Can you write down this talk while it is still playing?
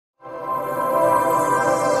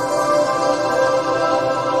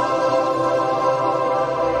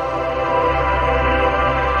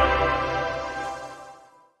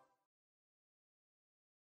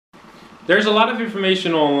There's a lot of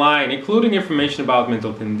information online, including information about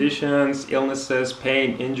mental conditions, illnesses,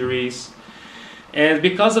 pain, injuries. And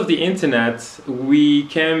because of the internet, we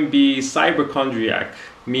can be cyberchondriac,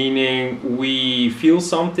 meaning we feel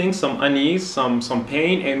something, some unease, some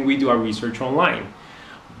pain, and we do our research online.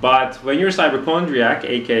 But when you're cyberchondriac,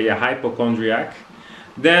 aka a hypochondriac,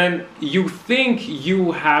 then you think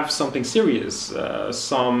you have something serious,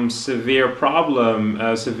 some severe problem,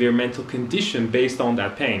 severe mental condition based on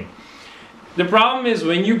that pain. The problem is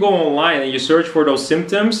when you go online and you search for those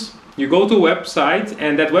symptoms, you go to a website,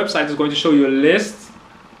 and that website is going to show you a list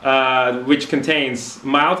which contains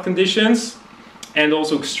mild conditions and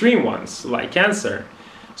also extreme ones like cancer.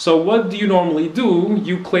 So what do you normally do?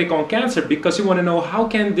 You click on cancer because you want to know, how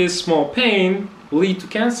can this small pain lead to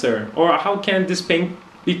cancer, or how can this pain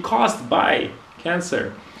be caused by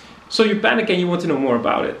cancer? So you panic and you want to know more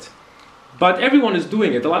about it. But everyone is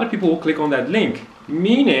doing it. A lot of people will click on that link,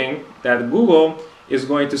 meaning that Google is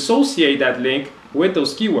going to associate that link with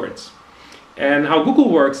those keywords. And how Google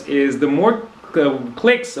works is the more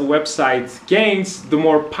clicks a website gains, the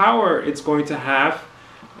more power it's going to have.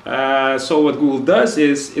 So what Google does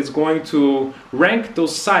is it's going to rank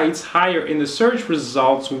those sites higher in the search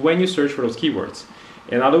results when you search for those keywords.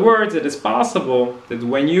 In other words, it is possible that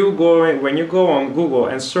when you go on Google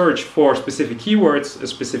and search for specific keywords, a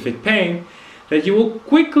specific pain, that you will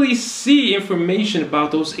quickly see information about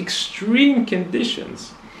those extreme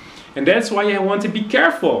conditions. And that's why you want to be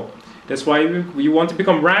careful. That's why you want to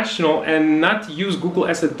become rational and not use Google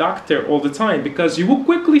as a doctor all the time, because you will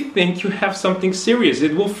quickly think you have something serious.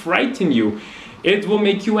 It will frighten you. It will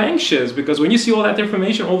make you anxious, because when you see all that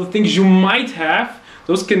information, all the things you might have,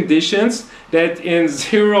 those conditions that in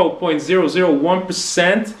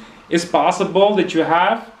 0.001% is possible that you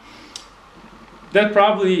have, that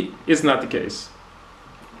probably is not the case.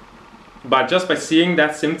 But just by seeing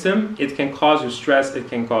that symptom, it can cause you stress, it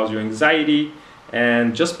can cause you anxiety,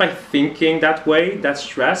 and just by thinking that way, that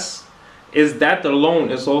stress, that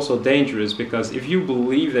alone is also dangerous, because if you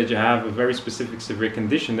believe that you have a very specific severe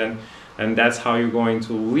condition, then and that's how you're going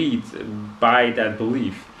to lead by that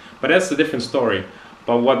belief. But that's a different story.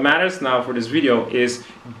 But what matters now for this video is,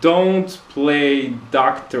 don't play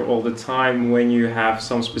doctor all the time when you have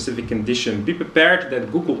some specific condition. Be prepared that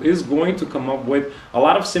Google is going to come up with a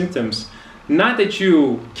lot of symptoms. Not that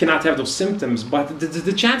you cannot have those symptoms, but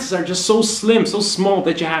the chances are just so slim, so small,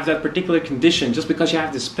 that you have that particular condition just because you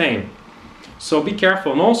have this pain. So be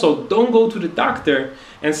careful. And also, don't go to the doctor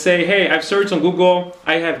and say, hey, I've searched on Google,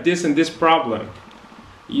 I have this and this problem.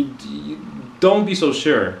 You don't be so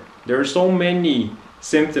sure. There are so many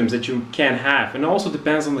symptoms that you can have, and also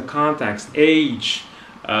depends on the context, age,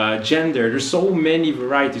 gender. There's so many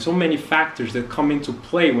varieties, so many factors that come into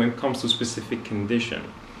play when it comes to specific condition.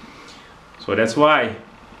 So that's why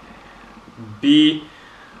be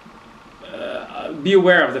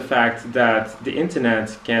aware of the fact that the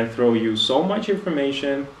internet can throw you so much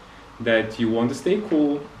information that you want to stay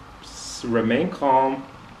cool, remain calm,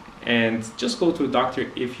 and just go to a doctor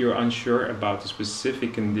if you're unsure about the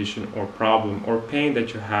specific condition or problem or pain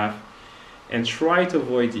that you have, and try to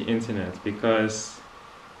avoid the internet, because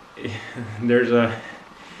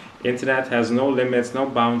internet has no limits, no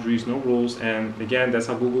boundaries, no rules. And again, that's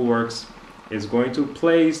how Google works. It's going to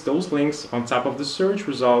place those links on top of the search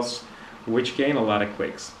results, which gain a lot of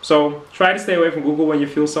clicks. So try to stay away from Google when you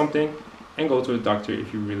feel something, and go to a doctor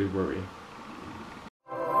if you really worry.